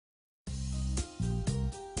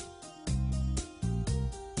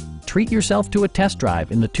Treat yourself to a test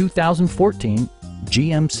drive in the 2014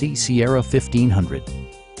 GMC Sierra 1500.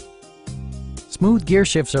 Smooth gear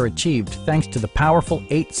shifts are achieved thanks to the powerful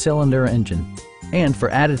 8-cylinder engine. And for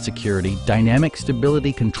added security, dynamic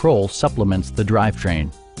stability control supplements the drivetrain.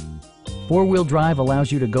 Four-wheel drive allows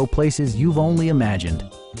you to go places you've only imagined.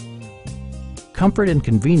 Comfort and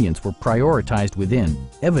convenience were prioritized within,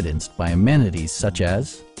 evidenced by amenities such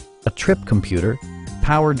as a trip computer,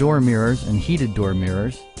 power door mirrors and heated door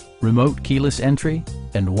mirrors, remote keyless entry,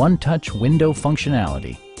 and one-touch window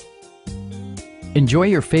functionality. Enjoy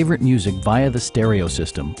your favorite music via the stereo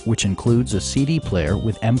system, which includes a CD player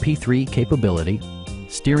with MP3 capability,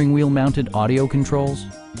 steering wheel mounted audio controls,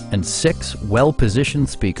 and 6 well-positioned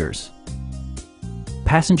speakers.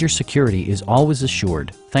 Passenger security is always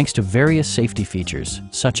assured thanks to various safety features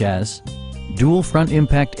such as dual front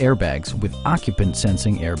impact airbags with occupant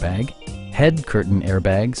sensing airbag, head curtain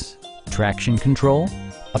airbags, traction control,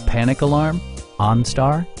 a panic alarm,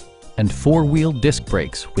 OnStar, and 4-wheel disc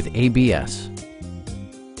brakes with ABS.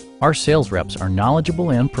 Our sales reps are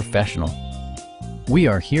knowledgeable and professional. We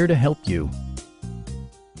are here to help you.